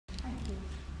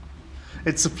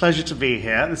It's a pleasure to be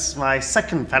here. This is my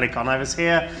second PELeCON. I was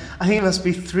here, I think it must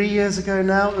be 3 years ago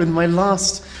now, in my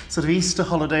last sort of Easter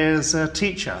holiday as a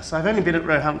teacher. So I've only been at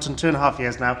Roehampton 2.5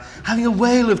 years now, having a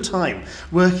whale of time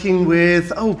working with,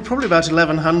 probably about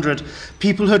 1,100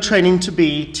 people who are training to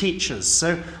be teachers.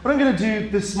 So what I'm going to do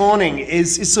this morning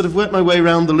is sort of work my way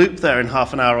around the loop there in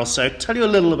half an hour or so, tell you a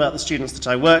little about the students that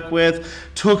I work with,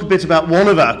 talk a bit about one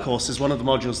of our courses, one of the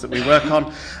modules that we work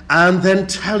on, and then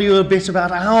tell you a bit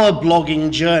about our blogging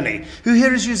journey. Who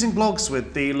here is using blogs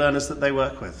with the learners that they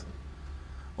work with?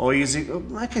 Or using,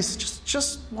 okay, so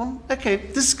just one, okay,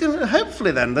 this is going to, hopefully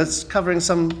then, that's covering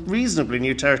some reasonably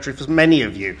new territory for many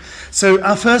of you. So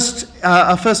our first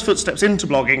footsteps into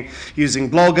blogging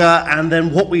using Blogger, and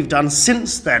then what we've done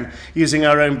since then using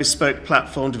our own bespoke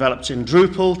platform developed in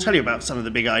Drupal, tell you about some of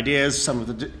the big ideas, some of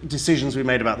the decisions we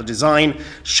made about the design,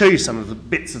 show you some of the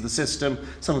bits of the system,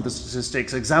 some of the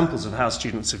statistics, examples of how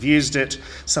students have used it,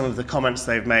 some of the comments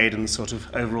they've made and the sort of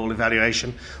overall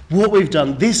evaluation, what we've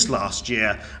done this last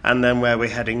year, and then where we're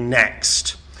heading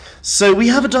next. So we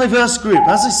have a diverse group.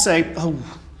 As I say,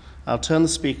 I'll turn the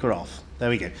speaker off. There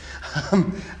we go.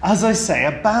 As I say,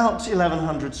 about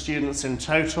 1,100 students in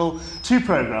total, 2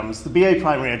 programs, the BA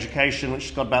Primary Education, which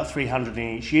has got about 300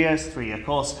 in each year, it's a 3-year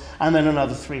course, and then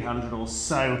another 300 or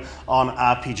so on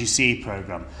our PGCE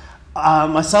program.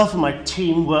 Myself and my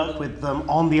team work with them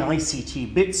on the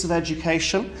ICT bits of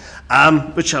education,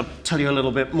 which I'll tell you a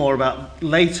little bit more about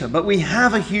later, but we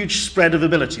have a huge spread of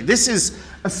ability. This is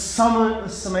a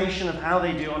summation of how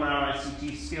they do on our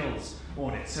ICT skills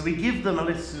audit. So we give them a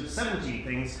list of 17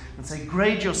 things and say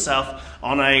grade yourself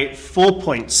on a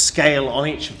 4-point scale on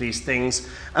each of these things,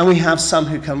 and we have some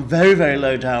who come very, very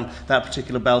low down that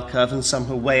particular bell curve and some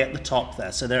who are way at the top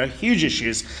there. So there are huge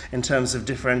issues in terms of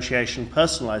differentiation,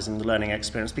 personalizing the learning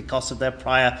experience because of their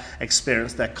prior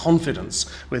experience, their confidence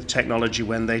with technology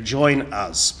when they join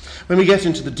us. When we get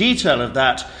into the detail of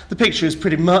that, the picture is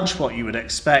pretty much what you would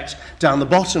expect. Down the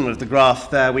bottom of the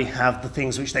graph there we have the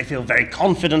things which they feel very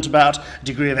confident about, a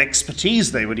degree of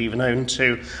expertise they would even own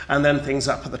to, and then things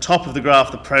up at the top of the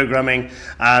graph, the programming,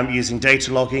 using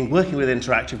data logging, working with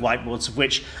interactive whiteboards, of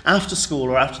which after school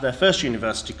or after their first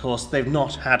university course they've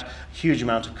not had a huge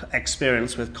amount of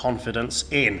experience with confidence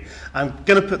in. I'm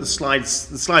going to put the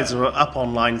slides are up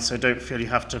online, so don't feel you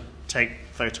have to take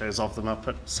photos of them. I'll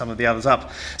put some of the others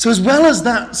up. So as well as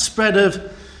that spread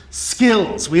of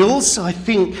skills, we also, I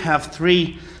think, have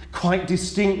 3 quite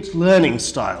distinct learning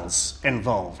styles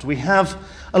involved. We have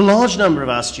a large number of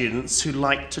our students who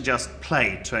like to just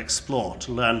play, to explore,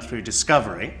 to learn through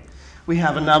discovery. We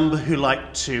have a number who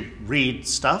like to read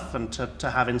stuff and to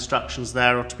have instructions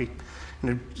there, or to be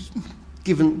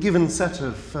given a set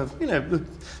of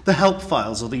the help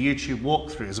files or the YouTube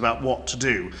walkthroughs about what to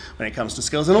do when it comes to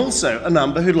skills, and also a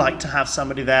number who like to have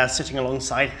somebody there sitting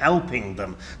alongside helping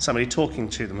them, somebody talking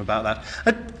to them about that.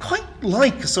 I'd quite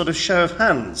like a sort of show of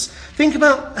hands. Think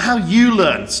about how you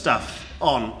learn stuff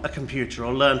on a computer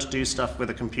or learn to do stuff with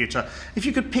a computer. If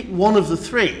you could pick one of the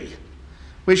 3,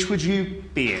 which would you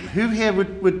be in? Who here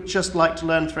would just like to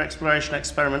learn through exploration,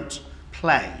 experiment,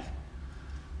 play?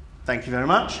 Thank you very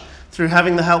much. Through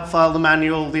having the help file, the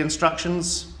manual, the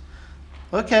instructions?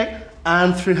 Okay.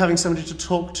 And through having somebody to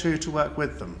talk to work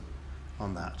with them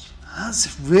on that.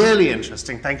 That's really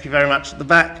interesting. Thank you very much at the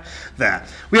back there.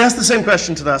 We asked the same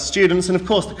question to our students, and of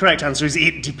course the correct answer is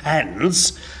it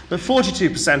depends. But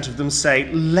 42% of them say,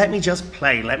 let me just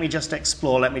play, let me just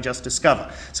explore, let me just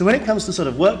discover. So when it comes to sort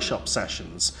of workshop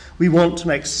sessions, we want to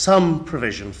make some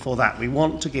provision for that. We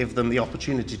want to give them the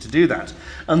opportunity to do that,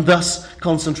 and thus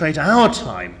concentrate our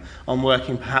time on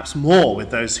working perhaps more with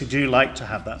those who do like to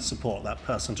have that support, that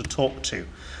person to talk to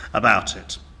about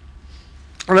it.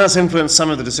 And that's influenced some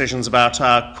of the decisions about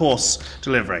our course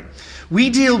delivery.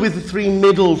 We deal with the 3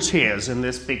 middle tiers in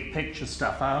this big picture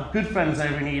stuff. Our good friends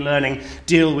over in e-learning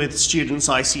deal with students'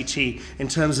 ICT in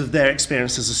terms of their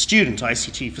experience as a student,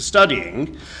 ICT for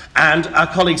studying, and our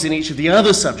colleagues in each of the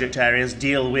other subject areas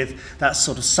deal with that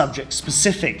sort of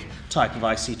subject-specific type of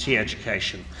ICT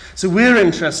education. So we're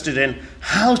interested in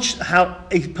how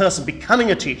a person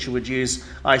becoming a teacher would use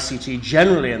ICT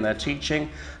generally in their teaching,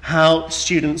 how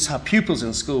pupils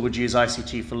in school would use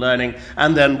ICT for learning,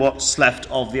 and then what's left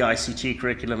of the ICT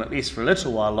curriculum, at least for a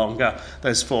little while longer,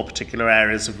 those 4 particular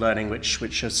areas of learning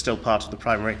which are still part of the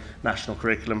primary national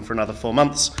curriculum for another 4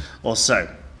 months or so.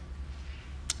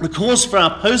 The course for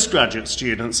our postgraduate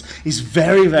students is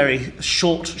very, very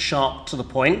short, sharp, to the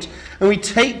point, and we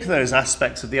take those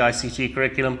aspects of the ICT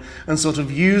curriculum and sort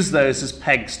of use those as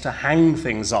pegs to hang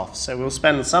things off. So we'll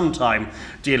spend some time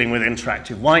dealing with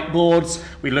interactive whiteboards.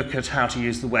 We look at how to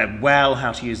use the web well,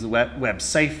 how to use the web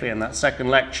safely in that second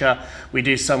lecture. We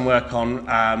do some work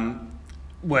on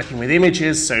working with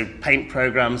images, so paint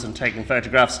programs and taking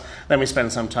photographs. Then we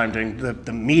spend some time doing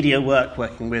the media work,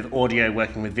 working with audio,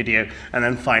 working with video, and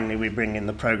then finally we bring in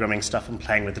the programming stuff and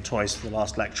playing with the toys for the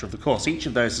last lecture of the course. Each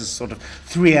of those is a sort of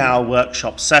 3-hour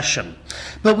workshop session.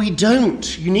 But we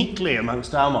don't, uniquely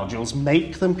amongst our modules,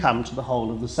 make them come to the whole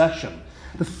of the session.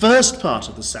 The first part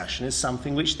of the session is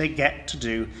something which they get to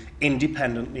do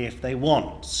independently if they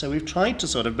want. So we've tried to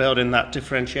sort of build in that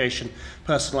differentiation,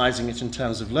 personalizing it in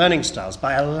terms of learning styles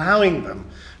by allowing them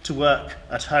to work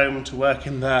at home, to work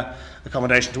in their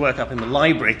accommodation, to work up in the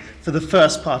library for the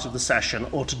first part of the session,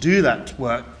 or to do that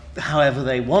work however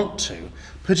they want to,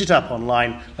 put it up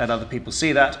online, let other people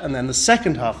see that, and then the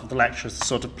second half of the lecture is the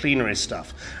sort of plenary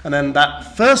stuff. And then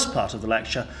that first part of the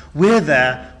lecture, we're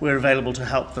there, we're available to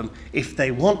help them if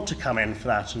they want to come in for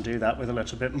that and do that with a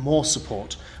little bit more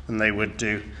support than they would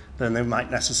do, than they might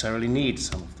necessarily need,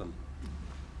 some of them.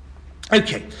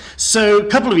 Okay, so a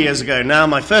couple of years ago now,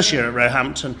 my first year at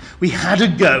Roehampton, we had a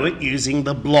go at using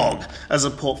the blog as a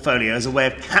portfolio, as a way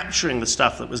of capturing the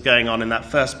stuff that was going on in that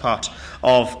first part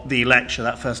of the lecture,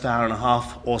 that first hour and a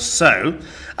half or so,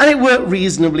 and it worked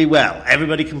reasonably well.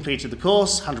 Everybody completed the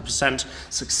course, 100%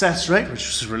 success rate, which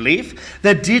was a relief.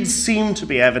 There did seem to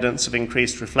be evidence of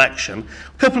increased reflection.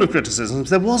 A couple of criticisms.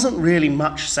 There wasn't really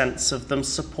much sense of them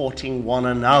supporting one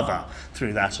another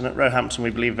through that, and at Roehampton we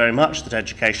believe very much that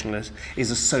education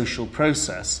is a social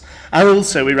process. And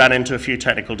also we ran into a few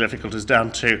technical difficulties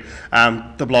down to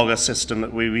the Blogger system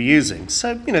that we were using.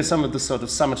 So, you know, some of the sort of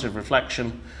summative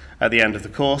reflection at the end of the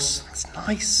course, that's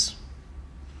nice.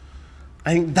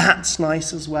 I think that's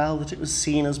nice as well, that it was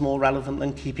seen as more relevant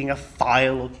than keeping a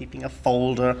file or keeping a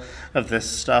folder of this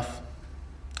stuff.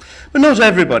 But not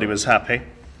everybody was happy.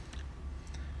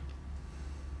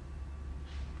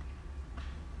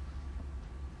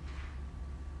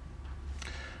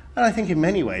 And I think in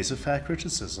many ways a fair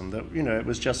criticism that, you know, it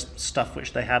was just stuff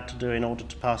which they had to do in order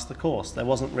to pass the course. There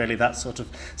wasn't really that sort of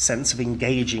sense of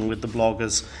engaging with the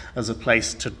bloggers as a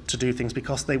place to do things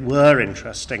because they were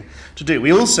interesting to do.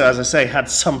 We also, as I say, had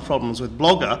some problems with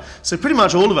Blogger. So pretty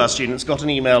much all of our students got an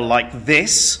email like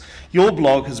this: your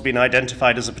blog has been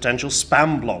identified as a potential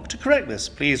spam blog. To correct this,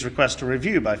 please request a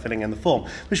review by filling in the form,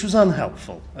 which was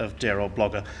unhelpful of dear old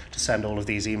Blogger to send all of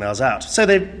these emails out. So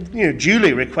they, you know,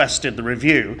 duly requested the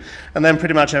review, and then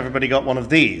pretty much everybody got one of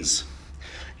these.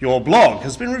 Your blog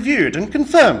has been reviewed and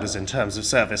confirmed as in terms of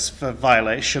service for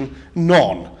violation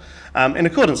none. In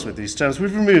accordance with these terms,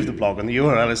 we've removed the blog and the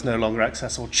URL is no longer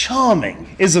accessible.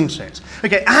 Charming, isn't it?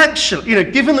 Okay, actually, you know,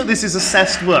 given that this is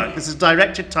assessed work, this is a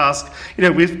directed task, you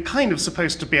know, we're kind of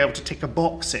supposed to be able to tick a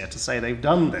box here to say they've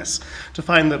done this. To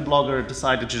find that Blogger had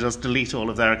decided to just delete all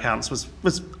of their accounts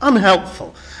was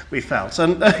unhelpful, we felt.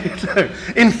 And you know,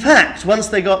 in fact, once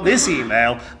they got this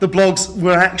email, the blogs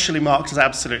were actually marked as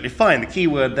absolutely fine. The key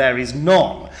word there is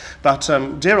none. But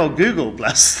dear old Google,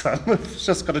 bless them, have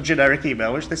just got a generic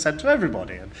email which they sent to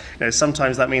everybody. And you know,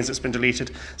 sometimes that means it's been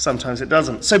deleted, sometimes it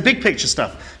doesn't. So big picture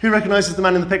stuff. Who recognises the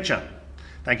man in the picture?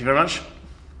 Thank you very much.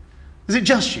 Is it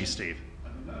just you, Steve?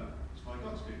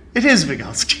 It is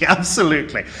Vygotsky,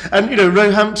 absolutely. And, you know,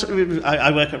 Roehampton,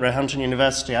 I work at Roehampton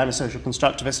University, I'm a social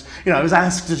constructivist. You know, I was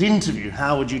asked at interview,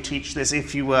 how would you teach this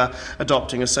if you were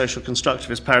adopting a social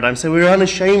constructivist paradigm? So we're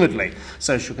unashamedly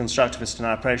social constructivist in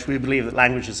our approach. We believe that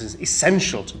language is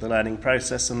essential to the learning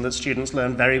process and that students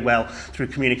learn very well through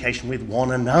communication with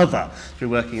one another, through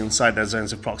working inside their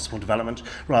zones of proximal development,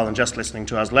 rather than just listening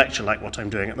to us lecture like what I'm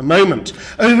doing at the moment.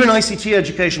 Over in ICT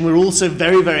education, we're also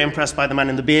very, very impressed by the man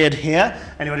in the beard here.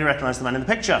 Anybody recognise the man in the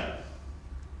picture?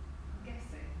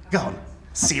 Go on.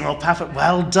 Seymour Paffett,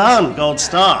 well done, gold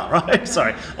star, right?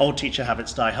 Sorry, old teacher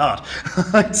habits die hard.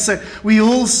 So we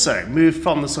also move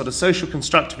from the sort of social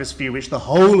constructivist view, which the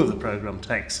whole of the programme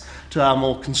takes, to our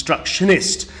more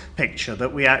constructionist picture,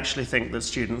 that we actually think that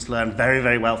students learn very,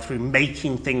 very well through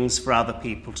making things for other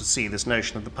people to see, this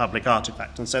notion of the public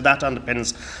artifact. And so that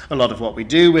underpins a lot of what we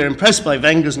do. We're impressed by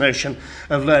Wenger's notion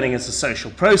of learning as a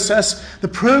social process. The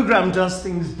programme does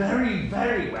things very,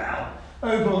 very well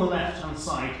over on the left-hand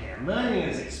side here. Learning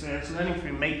as experience, learning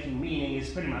through making meaning is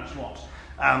pretty much what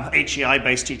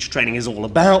HEI-based teacher training is all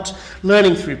about.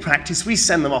 Learning through practice, we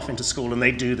send them off into school and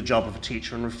they do the job of a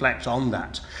teacher and reflect on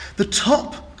that. The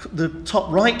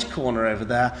top right corner over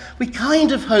there, we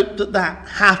kind of hope that that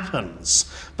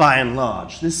happens by and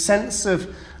large. This sense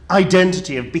of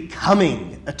identity of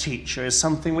becoming a teacher is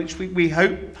something which we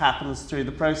hope happens through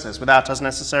the process without us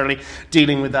necessarily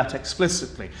dealing with that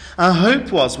explicitly. Our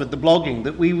hope was with the blogging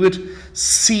that we would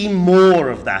see more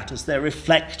of that as they're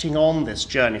reflecting on this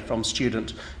journey from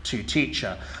student to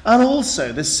teacher, and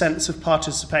also this sense of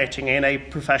participating in a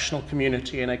professional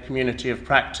community, in a community of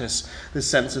practice, this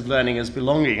sense of learning as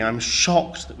belonging. I'm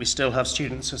shocked that we still have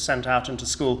students who are sent out into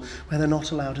school where they're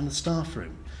not allowed in the staff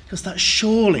room, because that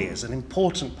surely is an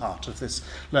important part of this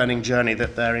learning journey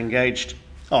that they're engaged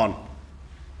on.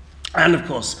 And of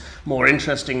course, more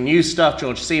interesting new stuff,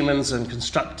 George Siemens and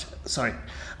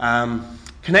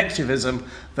connectivism,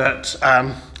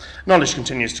 that knowledge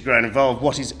continues to grow and evolve.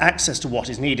 Access to what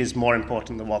is needed is more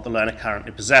important than what the learner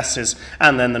currently possesses,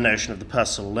 and then the notion of the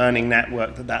personal learning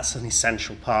network, that's an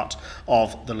essential part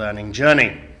of the learning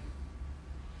journey.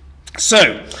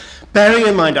 So, bearing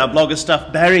in mind our blogger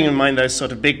stuff, bearing in mind those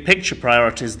sort of big picture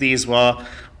priorities, these were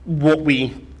what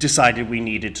we decided we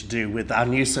needed to do with our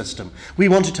new system. We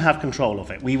wanted to have control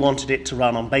of it. We wanted it to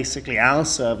run on basically our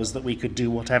servers, that we could do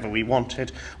whatever we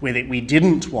wanted with it. We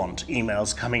didn't want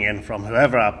emails coming in from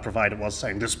whoever our provider was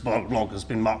saying this blog has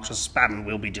been marked as spam and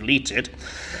will be deleted.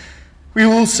 We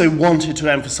also wanted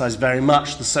to emphasize very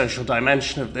much the social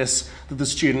dimension of this, that the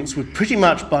students would pretty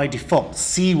much by default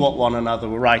see what one another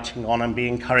were writing on and be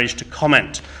encouraged to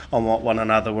comment on what one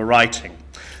another were writing.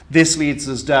 This leads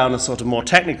us down a sort of more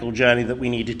technical journey that we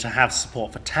needed to have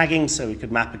support for tagging so we could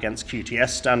map against QTS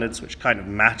standards, which kind of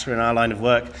matter in our line of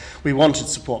work. We wanted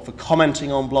support for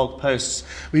commenting on blog posts.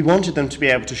 We wanted them to be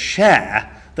able to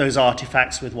share those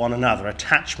artifacts with one another.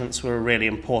 Attachments were a really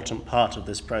important part of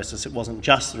this process. It wasn't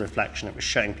just the reflection, it was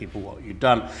showing people what you'd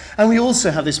done. And we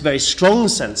also have this very strong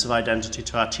sense of identity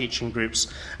to our teaching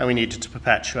groups, and we needed to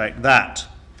perpetuate that.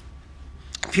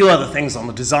 A few other things on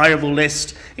the desirable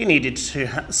list. It needed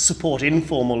to support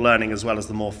informal learning as well as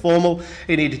the more formal.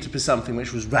 It needed to be something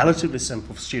which was relatively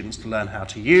simple for students to learn how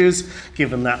to use,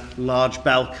 given that large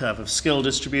bell curve of skill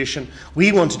distribution.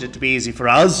 We wanted it to be easy for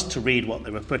us to read what they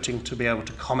were putting, to be able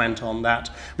to comment on that.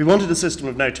 We wanted a system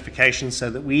of notifications so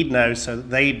that we'd know, so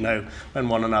that they'd know when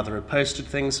one another had posted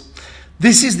things.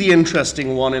 This is the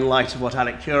interesting one in light of what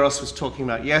Alec Kuros was talking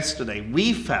about yesterday.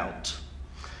 We felt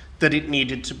that it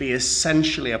needed to be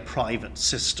essentially a private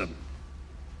system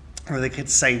where they could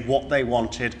say what they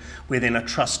wanted within a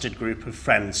trusted group of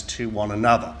friends to one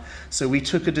another. So we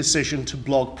took a decision to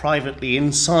blog privately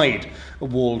inside a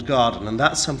walled garden, and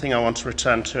that's something I want to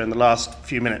return to in the last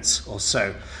few minutes or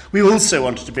so. We also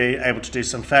wanted to be able to do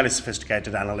some fairly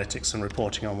sophisticated analytics and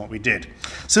reporting on what we did.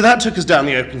 So that took us down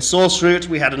the open source route.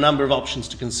 We had a number of options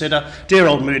to consider. Dear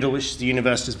old Moodle, which is the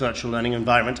university's virtual learning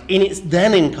environment, in its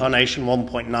then incarnation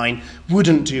 1.9,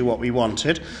 wouldn't do what we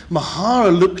wanted.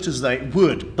 Mahara looked as though it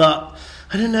would, but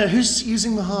I don't know, who's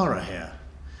using Mahara here?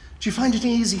 Do you find it an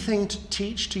easy thing to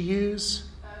teach, to use?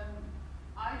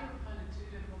 I don't find it too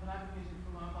difficult, but I've been using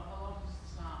it for a while, but a lot of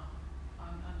staff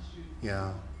and students.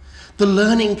 Yeah. The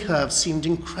learning curve seemed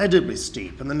incredibly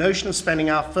steep, and the notion of spending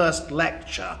our first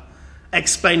lecture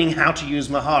explaining how to use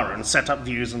Mahara and set up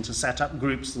views and to set up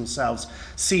groups themselves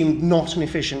seemed not an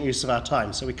efficient use of our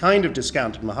time. So we kind of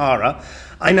discounted Mahara.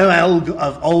 I know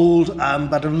of old,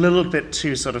 but a little bit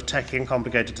too sort of techy and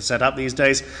complicated to set up these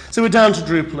days. So we're down to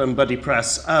Drupal and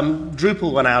BuddyPress.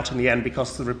 Drupal went out in the end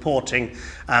because the reporting,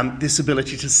 this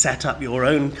ability to set up your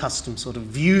own custom sort of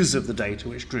views of the data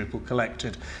which Drupal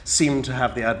collected seemed to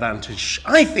have the advantage.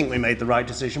 I think we made the right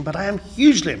decision, but I am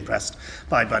hugely impressed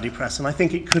by BuddyPress, and I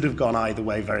think it could have gone either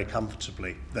way very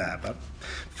comfortably there. But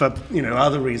for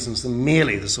other reasons than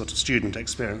merely the sort of student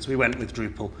experience, we went with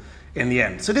Drupal in the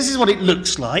end. So this is what it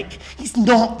looks like. It's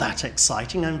not that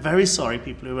exciting. I'm very sorry,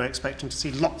 people who were expecting to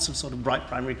see lots of sort of bright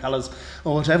primary colours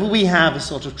or whatever. We have a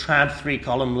sort of trad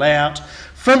 3-column layout.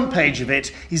 Front page of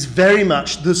it is very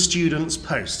much the students'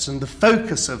 posts, and the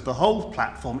focus of the whole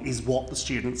platform is what the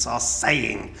students are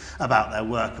saying about their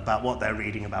work, about what they're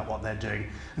reading, about what they're doing,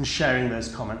 and sharing those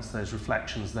comments, those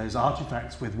reflections, those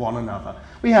artifacts with one another.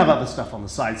 We have other stuff on the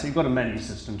side, so you've got a menu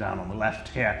system down on the left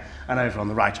here, and over on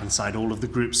the right-hand side, all of the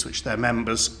groups which they're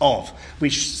members of,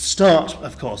 which start,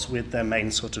 of course, with their main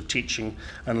sort of teaching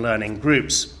and learning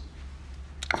groups.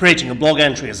 Creating a blog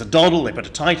entry as a doddle, they put a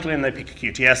title in, they pick a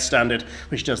QTS standard,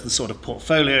 which does the sort of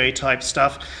portfolio type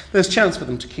stuff. There's chance for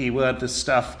them to keyword this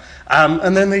stuff,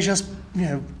 and then they just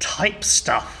type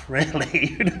stuff,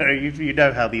 really. You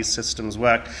know how these systems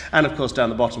work. And of course, down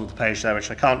the bottom of the page there, which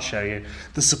I can't show you,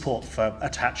 the support for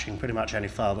attaching pretty much any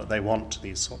file that they want to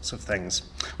these sorts of things.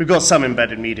 We've got some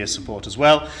embedded media support as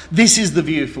well. This is the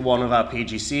view for one of our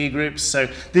PGCE groups. So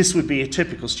this would be a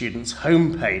typical student's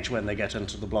homepage when they get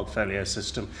into the Blogfolio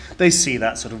system. They see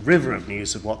that sort of river of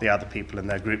news of what the other people in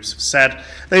their groups have said.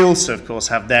 They also, of course,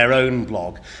 have their own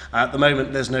blog. At the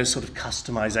moment, there's no sort of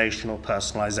customization or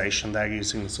personalization. They're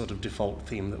using the sort of default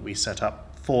theme that we set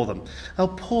up for them. I'll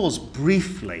pause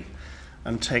briefly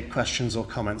and take questions or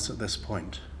comments at this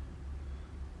point.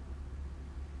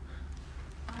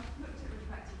 I've looked at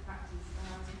reflective practice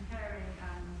and I was comparing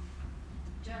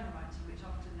journal writing, which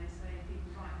often they say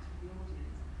people write for the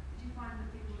audience. Did you find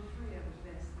that people were freer with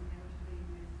this than they would be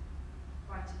with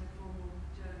writing a formal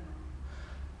journal?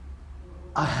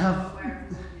 I have,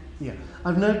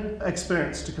 I've no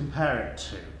experience to compare it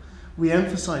to. We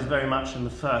emphasise very much in the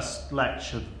first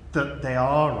lecture that they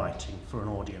are writing for an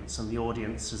audience, and the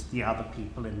audience is the other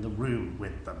people in the room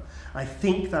with them. I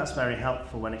think that's very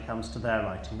helpful when it comes to their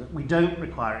writing, that we don't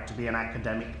require it to be an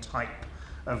academic type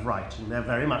of writing. They're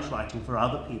very much writing for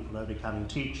other people who are becoming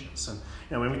teachers.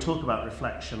 And when we talk about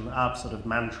reflection, our sort of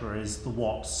mantra is the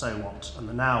what, so what, and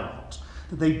the now what.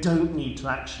 That they don't need to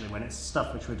actually, when it's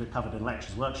stuff which we'd have covered in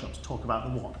lectures, workshops, talk about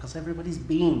the what, because everybody's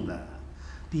been there.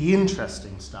 The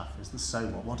interesting stuff is the so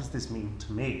what does this mean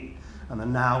to me? And the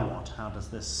now what, how does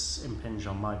this impinge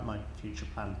on my future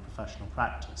planned professional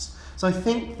practice? So I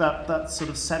think that sort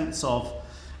of sense of,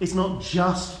 it's not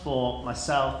just for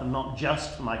myself and not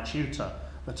just for my tutor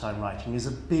that I'm writing is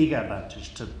a big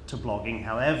advantage to blogging,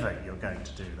 however you're going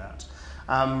to do that.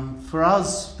 For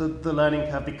us, the learning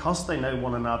curve, because they know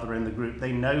one another in the group,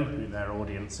 they know who their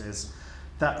audience is,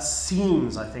 that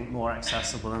seems, I think, more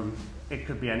accessible than it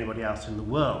could be anybody else in the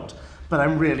world. But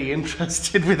I'm really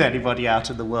interested with anybody out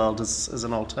in the world as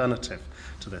an alternative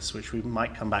to this, which we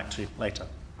might come back to later.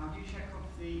 How do you check off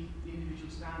the individual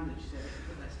standards? You said if you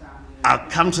put their standard in. I'll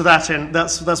come to that in,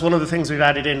 that's one of the things we've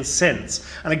added in since.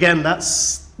 And again,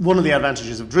 that's one of the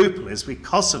advantages of Drupal is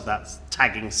because of that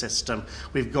tagging system,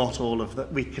 we've got all of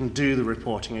that, we can do the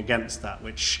reporting against that,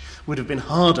 which would have been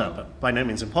harder, but by no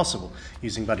means impossible,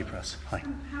 using BuddyPress. Hi.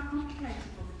 How complicated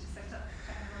was it to set up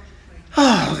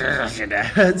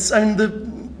technologically? The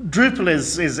Drupal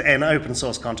is an open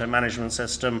source content management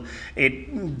system.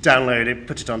 Download it,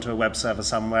 put it onto a web server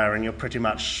somewhere, and you're pretty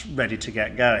much ready to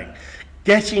get going.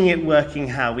 Getting it working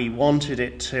how we wanted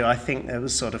it to, I think there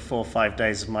was sort of 4 or 5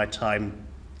 days of my time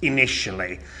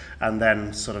initially, and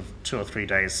then sort of 2 or 3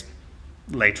 days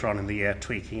later on in the year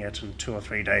tweaking it, and 2 or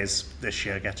 3 days this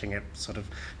year getting it sort of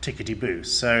tickety-boo.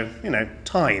 So,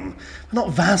 time, but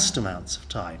not vast amounts of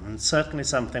time, and certainly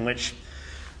something which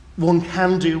one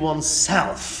can do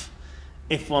oneself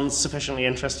if one's sufficiently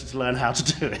interested to learn how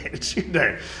to do it.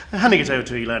 Handing it over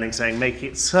to e-learning saying make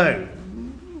it so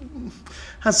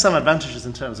has some advantages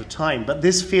in terms of time, but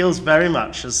this feels very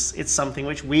much as it's something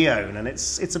which we own, and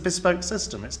it's a bespoke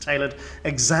system. It's tailored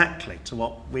exactly to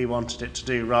what we wanted it to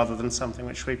do, rather than something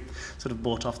which we sort of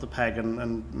bought off the peg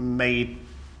and made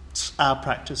our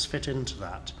practice fit into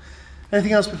that.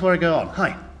 Anything else before I go on?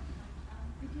 Hi.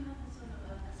 Did you have a sort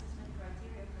of assessment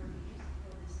criteria for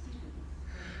the students?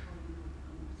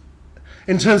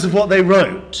 In terms of what they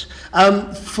wrote,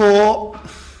 for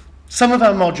some of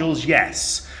our modules,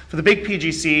 yes. For the big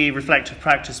PGCE reflective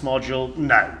practice module,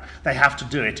 no. They have to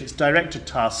do it. It's directed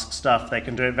task stuff. They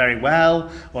can do it very well,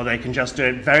 or they can just do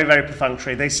it very, very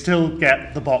perfunctory. They still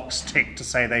get the box ticked to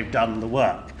say they've done the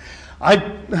work. I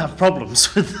have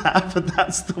problems with that, but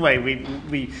that's the way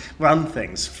we run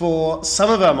things. For some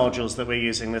of our modules that we're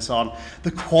using this on, the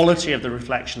quality of the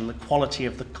reflection, the quality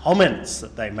of the comments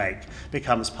that they make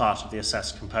becomes part of the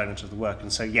assessed component of the work.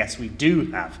 And so, yes, we do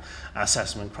have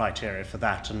assessment criteria for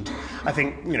that. And I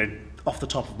think, off the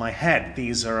top of my head,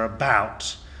 these are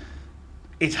about,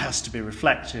 it has to be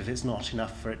reflective. It's not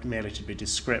enough for it merely to be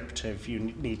descriptive. You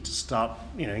need to start,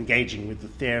 engaging with the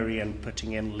theory and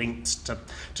putting in links to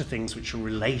things which are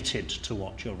related to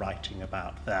what you're writing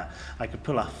about there. I could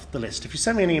pull off the list. If you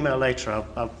send me an email later,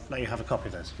 I'll let you have a copy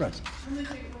of those. Right.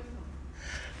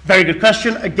 Very good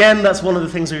question. Again, that's one of the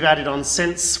things we've added on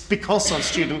since, because of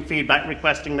student feedback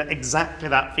requesting exactly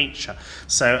that feature.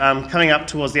 So coming up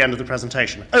towards the end of the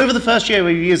presentation. Over the first year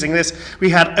we were using this,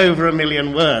 we had over 1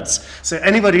 million words. So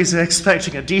anybody who's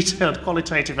expecting a detailed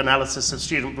qualitative analysis of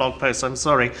student blog posts, I'm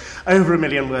sorry, over 1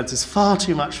 million words is far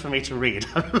too much for me to read.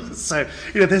 So,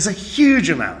 there's a huge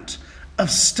amount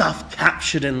of stuff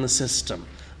captured in the system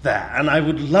there. And I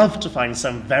would love to find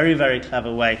some very, very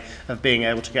clever way of being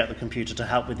able to get the computer to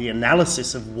help with the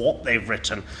analysis of what they've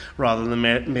written, rather than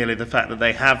merely the fact that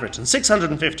they have written.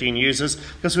 615 users,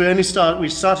 because we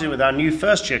started with our new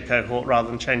first-year cohort rather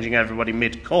than changing everybody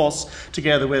mid-course,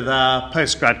 together with our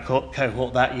postgrad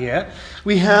cohort that year.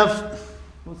 We have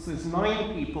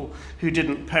 9 people who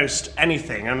didn't post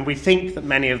anything, and we think that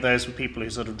many of those were people who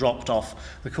sort of dropped off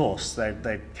the course.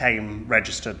 They came,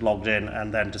 registered, logged in,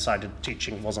 and then decided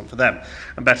teaching wasn't for them.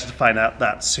 And better to find out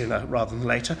that sooner rather than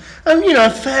later. And, you know,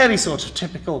 a fairly sort of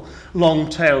typical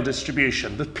long-tail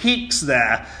distribution. The peaks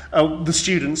there are the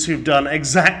students who've done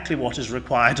exactly what is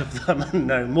required of them and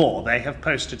no more. They have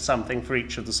posted something for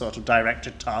each of the sort of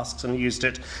directed tasks and used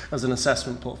it as an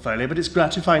assessment portfolio, but it's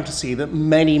gratifying to see that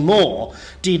many more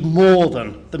did more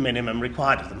than the minimum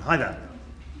required of them. Hi there.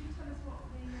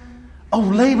 Oh,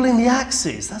 labelling the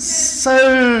axes. That's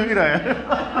so, you know.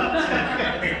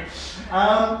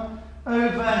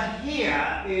 Over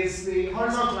here is the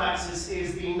horizontal axis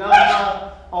is the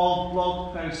number of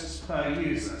blog posts per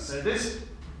user. So this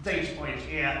data point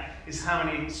here is how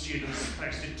many students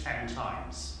posted 10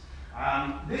 times.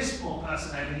 This poor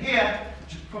person over here,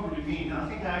 which would probably mean, I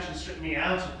think they actually stripped me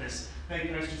out of this, they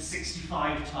posted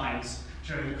 65 times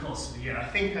during the course of the year. I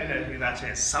think I know who that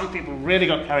is. Some people really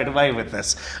got carried away with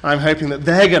this. I'm hoping that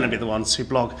they're going to be the ones who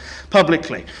blog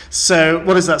publicly. So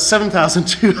what is that?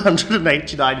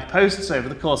 7,289 posts over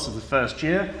the course of the first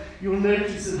year. You'll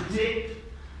notice a dip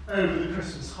over the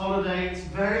Christmas holiday. It's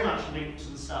very much linked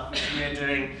to the stuff that we're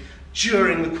doing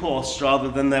during the course rather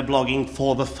than their blogging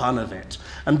for the fun of it.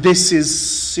 And this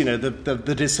is, you know,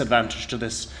 the disadvantage to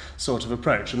this sort of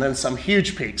approach. And then some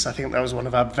huge peaks. I think that was one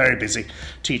of our very busy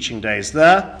teaching days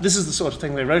there. This is the sort of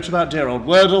thing they wrote about, dear old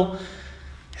Wordle.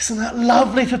 Isn't that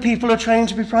lovely for people who are trained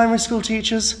to be primary school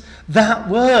teachers? That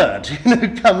word, you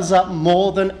know, comes up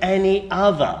more than any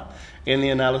other in the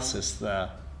analysis there.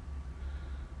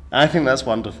 I think that's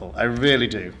wonderful. I really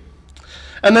do.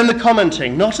 And then the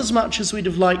commenting, not as much as we'd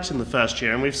have liked in the first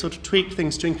year, and we've sort of tweaked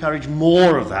things to encourage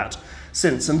more of that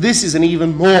since. And this is an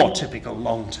even more typical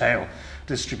long tail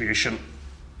distribution.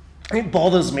 It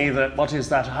bothers me that,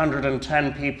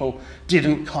 110 people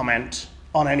didn't comment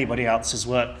on anybody else's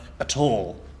work at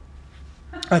all.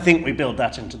 I think we build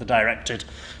that into the directed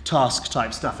task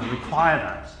type stuff and require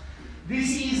that. This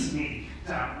is me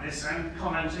down this and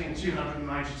commenting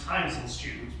 290 times on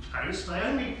student post. I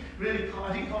didn't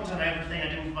comment on everything, I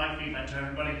didn't provide feedback to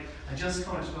everybody. I just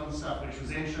commented on stuff which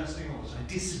was interesting or that I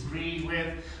disagreed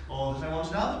with or that I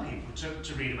wanted other people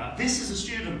to read about. This is a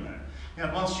student though. We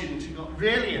had one student who got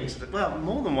really into it, well,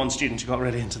 more than one student who got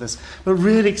really into this, but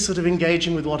really sort of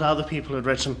engaging with what other people had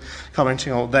written,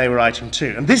 commenting on what they were writing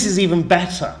too. And this is even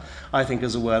better, I think,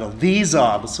 as a Wordle. These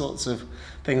are the sorts of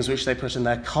things which they put in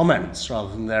their comments rather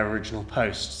than their original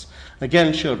posts.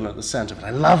 Again, children at the centre, but I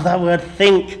love that word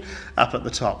think up at the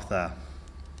top there.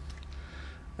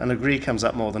 And agree comes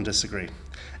up more than disagree.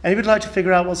 Anybody like to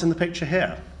figure out what's in the picture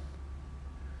here?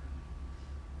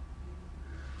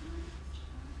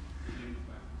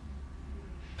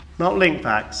 Not link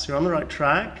backs, you're on the right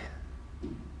track.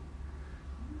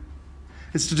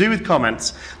 It's to do with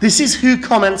comments. This is who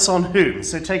comments on whom.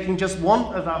 So taking just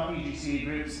one of our PGCE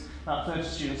groups, about 30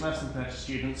 students, less than 30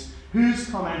 students, who's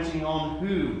commenting on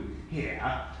whom here?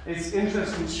 It's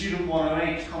interesting, student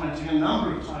 108 commenting a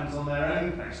number of times on their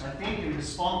own post, I think in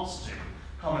response to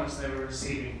comments they were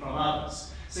receiving from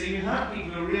others. So you have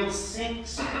people who are real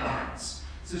sinks of comments.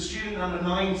 So student number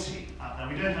 90,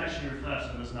 we don't actually refer to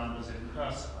them as numbers in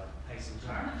person, I hasten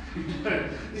to add.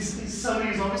 It's somebody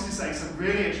who's obviously saying some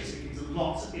really interesting things, and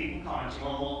lots of people commenting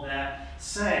on what they're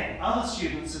saying. Other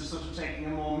students have sort of taken a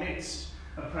more mixed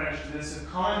approach to this,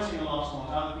 of commenting a lot on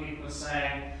what other people are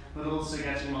saying, but also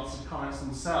getting lots of comments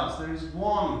themselves. There is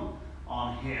one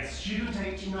on here, student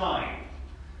 89,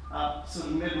 sort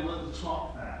of middle at the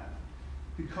top there,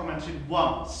 who commented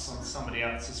once on somebody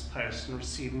else's post and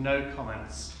received no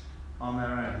comments on their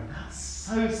own. That's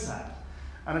so sad.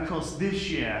 And of course, this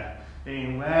year,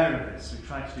 being aware of this, we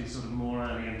tried to do sort of more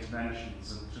early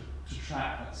interventions and to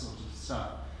track that sort of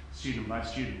stuff, student by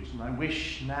student. And I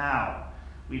wish now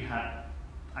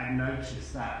I'd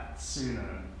noticed that sooner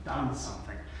and done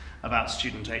something about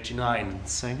student 89,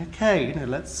 saying, okay, you know,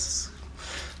 let's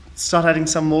start adding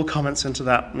some more comments into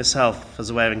that myself as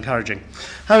a way of encouraging.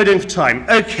 How are we doing for time?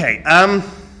 Okay,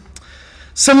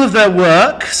 some of their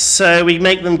work, so we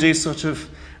make them do sort of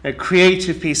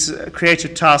creative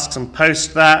tasks and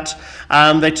post that.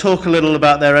 They talk a little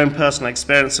about their own personal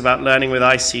experience about learning with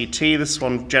ICT. This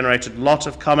one generated a lot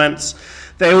of comments.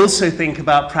 They also think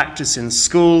about practice in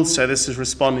school, so this is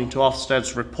responding to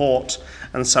Ofsted's report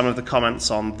and some of the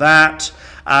comments on that.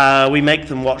 We make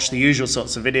them watch the usual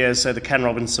sorts of videos, so the Ken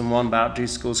Robinson one about do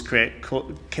schools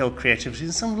kill creativity,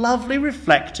 and some lovely,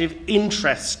 reflective,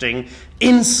 interesting,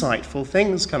 insightful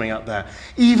things coming up there,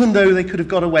 even though they could have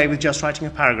got away with just writing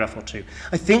a paragraph or two.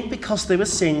 I think because they were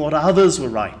seeing what others were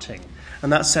writing,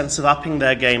 and that sense of upping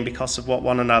their game because of what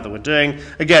one another were doing.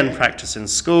 Again, practice in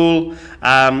school.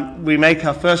 We make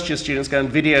our first-year students go and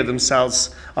video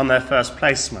themselves on their first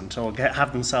placement, or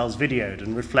have themselves videoed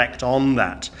and reflect on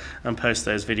that and post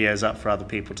those videos up for other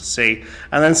people to see.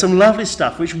 And then some lovely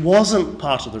stuff which wasn't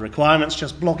part of the requirements,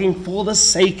 just blogging for the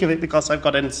sake of it because I've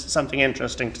got something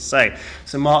interesting to say.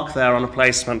 So Mark there on a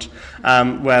placement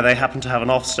where they happen to have an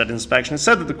Ofsted inspection. It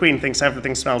said that the Queen thinks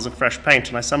everything smells of fresh paint,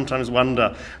 and I sometimes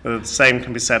wonder whether the same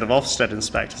can be said of Ofsted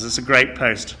inspectors. It's a great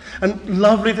post. And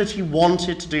lovely that he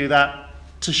wanted to do that,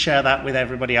 to share that with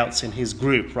everybody else in his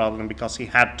group, rather than because he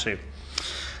had to.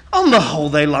 On the whole,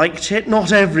 they liked it.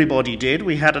 Not everybody did.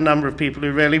 We had a number of people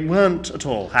who really weren't at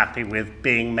all happy with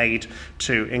being made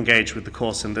to engage with the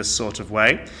course in this sort of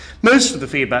way. Most of the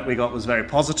feedback we got was very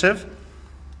positive.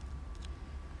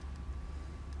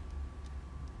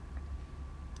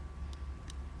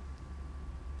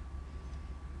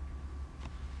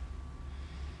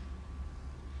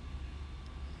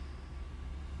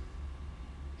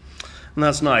 And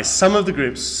that's nice. Some of the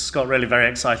groups got really very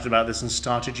excited about this and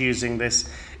started using this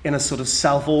in a sort of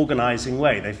self-organizing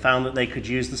way. They found that they could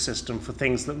use the system for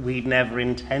things that we'd never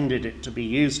intended it to be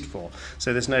used for.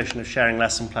 So this notion of sharing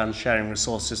lesson plans, sharing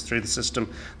resources through the system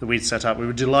that we'd set up, we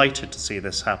were delighted to see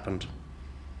this happen.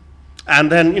 And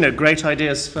then, great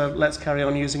ideas for let's carry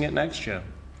on using it next year,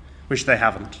 which they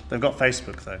haven't. They've got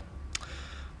Facebook, though.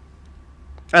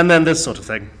 And then this sort of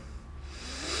thing.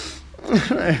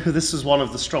 This is one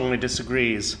of the strongly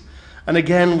disagrees. And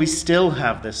again, we still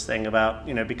have this thing about,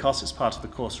 because it's part of the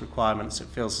course requirements, it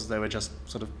feels as though we're just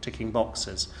sort of ticking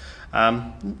boxes.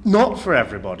 Not for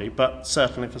everybody, but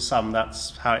certainly for some,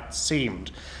 that's how it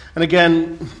seemed. And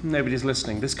again, nobody's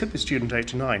listening. This could be student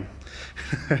 89.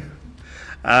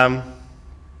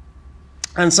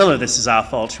 And some of this is our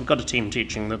fault. We've got a team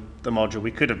teaching the module.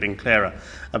 We could have been clearer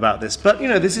about this. But,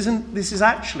 this is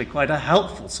actually quite a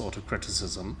helpful sort of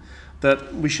criticism,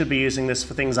 that we should be using this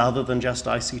for things other than just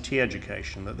ICT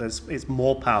education, that it's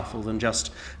more powerful than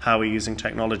just how we're using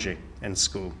technology in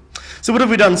school. So what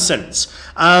have we done since?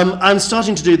 I'm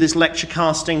starting to do this lecture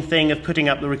casting thing of putting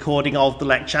up the recording of the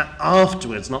lecture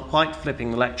afterwards, not quite flipping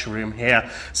the lecture room here,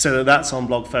 so that that's on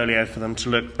Blogfolio for them to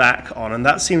look back on, and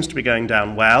that seems to be going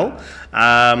down well.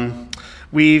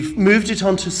 We've moved it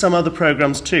onto some other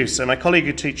programs too. So my colleague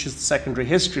who teaches the secondary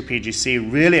history PGC,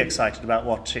 really excited about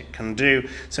what it can do,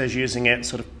 so is using it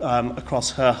sort of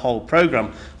across her whole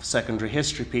program for secondary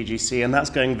history PGC, and that's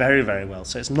going very, very well.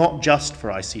 So it's not just for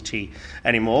ICT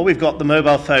anymore. We've got the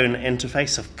mobile phone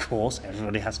interface, of course.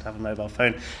 Everybody has to have a mobile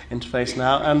phone interface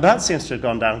now, and that seems to have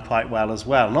gone down quite well as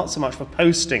well. Not so much for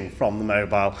posting from the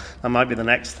mobile, that might be the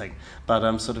next thing,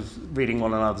 but sort of reading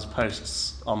one another's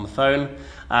posts on the phone.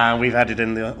 We've added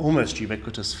in the almost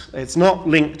ubiquitous, it's not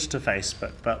linked to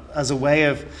Facebook, but as a way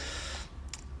of,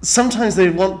 sometimes they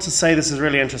want to say this is a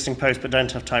really interesting post but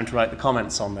don't have time to write the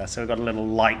comments on there, so we've got a little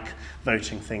like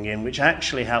voting thing in, which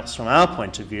actually helps from our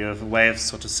point of view of a way of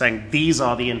sort of saying these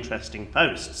are the interesting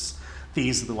posts.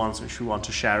 These are the ones which we want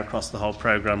to share across the whole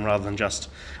program rather than just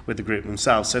with the group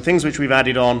themselves. So things which we've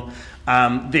added on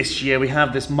this year, we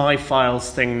have this My Files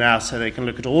thing now, so they can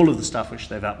look at all of the stuff which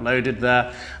they've uploaded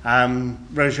there.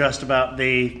 Roger asked about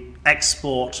the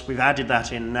export. We've added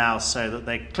that in now so that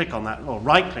they click on that, or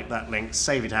right-click that link,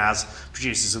 save it as,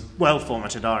 produces a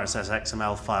well-formatted RSS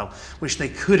XML file, which they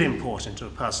could import into a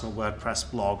personal WordPress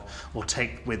blog or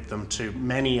take with them to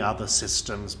many other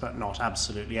systems, but not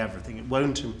absolutely everything. It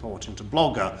won't import into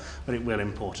Blogger, but it will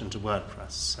import into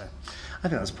WordPress. So I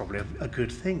think that's probably a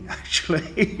good thing,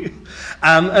 actually.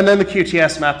 And then the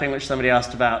QTS mapping, which somebody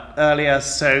asked about earlier.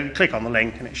 So click on the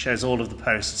link, and it shows all of the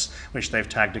posts which they've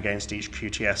tagged against each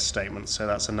QTS statement. So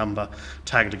that's a number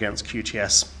tagged against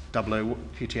QTS 00,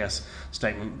 QTS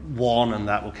statement 1, and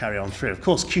that will carry on through. Of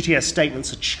course, QTS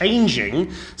statements are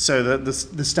changing, so that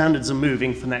the standards are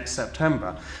moving for next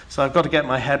September. So I've got to get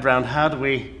my head around how do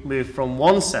we move from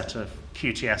one set of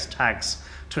QTS tags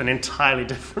to an entirely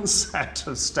different set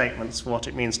of statements for what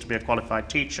it means to be a qualified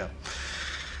teacher.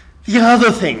 The other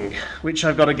thing which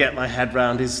I've got to get my head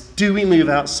around is, do we move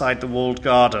outside the walled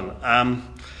garden?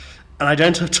 And I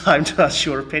don't have time to ask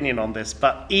your opinion on this,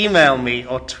 but email me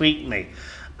or tweet me.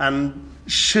 And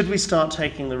should we start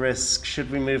taking the risk?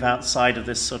 Should we move outside of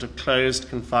this sort of closed,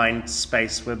 confined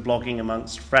space we're blogging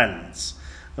amongst friends?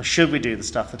 Or should we do the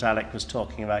stuff that Alec was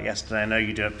talking about yesterday? I know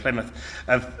you do at Plymouth,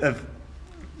 of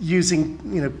using,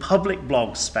 you know, public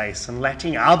blog space and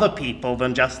letting other people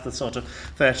than just the sort of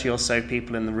 30 or so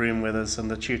people in the room with us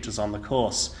and the tutors on the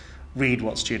course read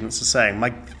what students are saying. My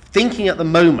thinking at the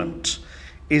moment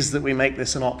is that we make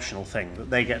this an optional thing, that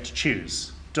they get to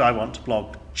choose. Do I want to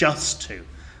blog just to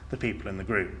the people in the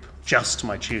group, just to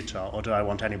my tutor, or do I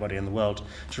want anybody in the world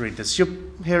to read this? You're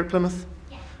here at Plymouth?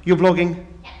 Yeah. You're blogging?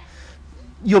 Yeah.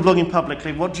 You're blogging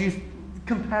publicly. What do you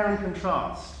compare and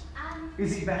contrast?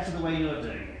 Is Is it better the way you're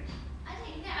doing it? I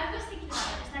don't know. I was thinking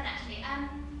about it just then actually.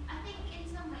 I think in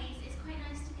some ways it's quite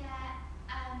nice to get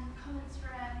comments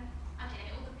from I don't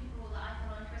know all the people that I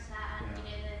follow on Twitter and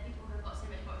you know the people who have got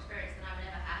so much more experience than I would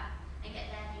ever have and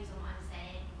get their views on what I'm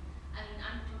saying. I mean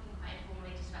I'm talking quite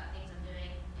informally just about things I'm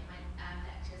doing in my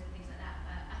lectures and things like that.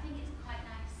 But I think it's quite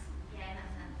nice, yeah, in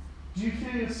that sense. Do you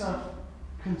feel yourself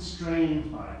constrained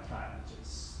by the fact that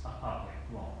it's a public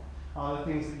blog? Are there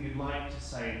things that you'd like to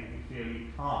say that you feel you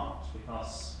can't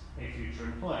because a future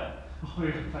employer or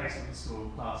your placement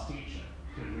school class teacher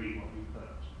could read what you put?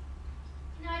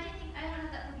 No, I don't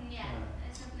have that problem yet. Yeah.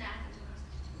 It's something that happens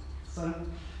across. So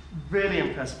I'm really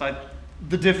impressed by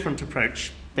the different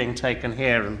approach being taken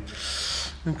here, and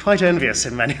I'm quite envious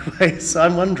in many ways. So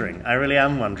I'm wondering, I really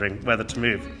am wondering whether to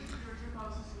move.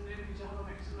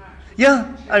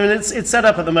 Yeah, I mean, it's set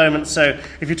up at the moment, so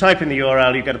if you type in the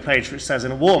URL, you get a page which says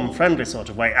in a warm, friendly sort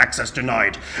of way, access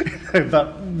denied.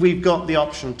 But we've got the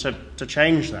option to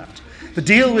change that. The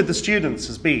deal with the students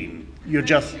has been, you're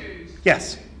just...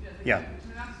 Yes, yeah.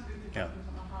 Yeah.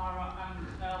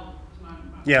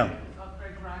 Yeah.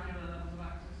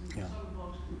 Yeah.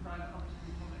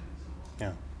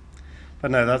 Yeah.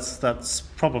 But no, that's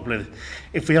probably,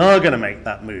 if we are going to make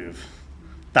that move,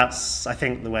 that's, I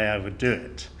think, the way I would do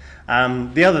it.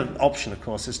 The other option, of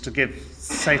course, is to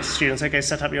say to students, okay,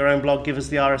 set up your own blog, give us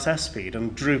the RSS feed,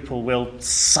 and Drupal will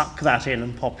suck that in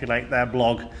and populate their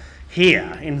blog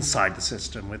here, inside the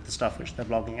system, with the stuff which they're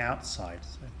blogging outside.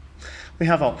 So we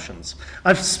have options.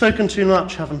 I've spoken too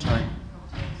much, haven't I?